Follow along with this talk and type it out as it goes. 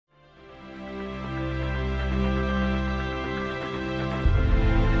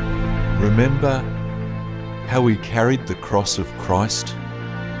Remember how we carried the cross of Christ?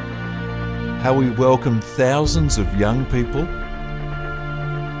 How we welcomed thousands of young people?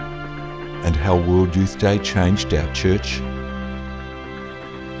 And how World Youth Day changed our church?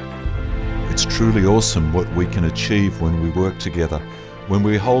 It's truly awesome what we can achieve when we work together, when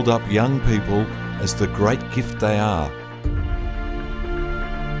we hold up young people as the great gift they are,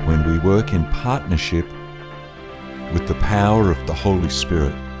 when we work in partnership with the power of the Holy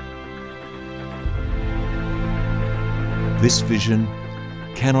Spirit. This vision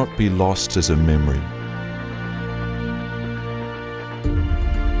cannot be lost as a memory.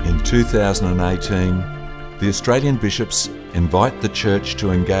 In 2018, the Australian bishops invite the Church to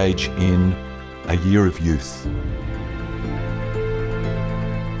engage in a year of youth.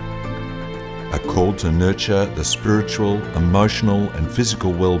 A call to nurture the spiritual, emotional and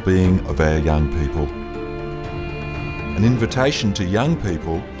physical well-being of our young people. An invitation to young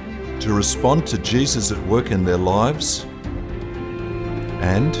people to respond to Jesus at work in their lives,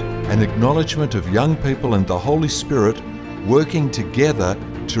 and an acknowledgement of young people and the Holy Spirit working together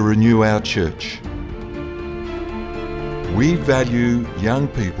to renew our church. We value young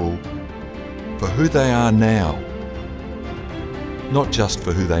people for who they are now, not just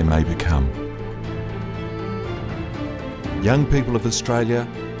for who they may become. Young people of Australia,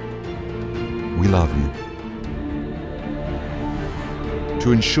 we love you.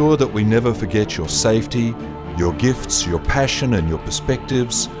 To ensure that we never forget your safety, your gifts, your passion and your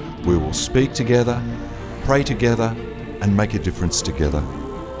perspectives, we will speak together, pray together and make a difference together.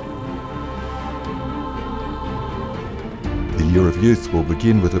 The Year of Youth will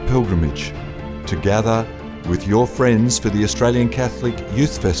begin with a pilgrimage to gather with your friends for the Australian Catholic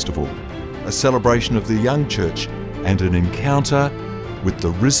Youth Festival, a celebration of the young church and an encounter with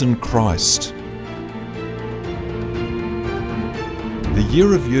the risen Christ. The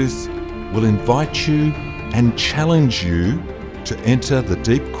Year of Youth will invite you and challenge you to enter the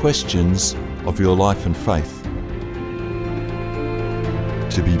deep questions of your life and faith,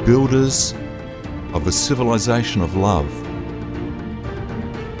 to be builders of a civilization of love,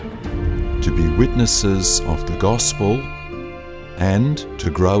 to be witnesses of the gospel, and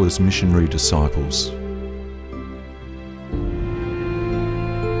to grow as missionary disciples.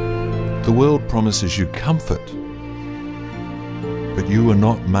 The world promises you comfort, but you were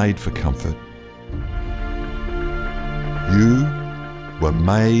not made for comfort. You were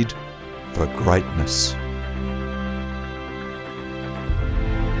made for greatness.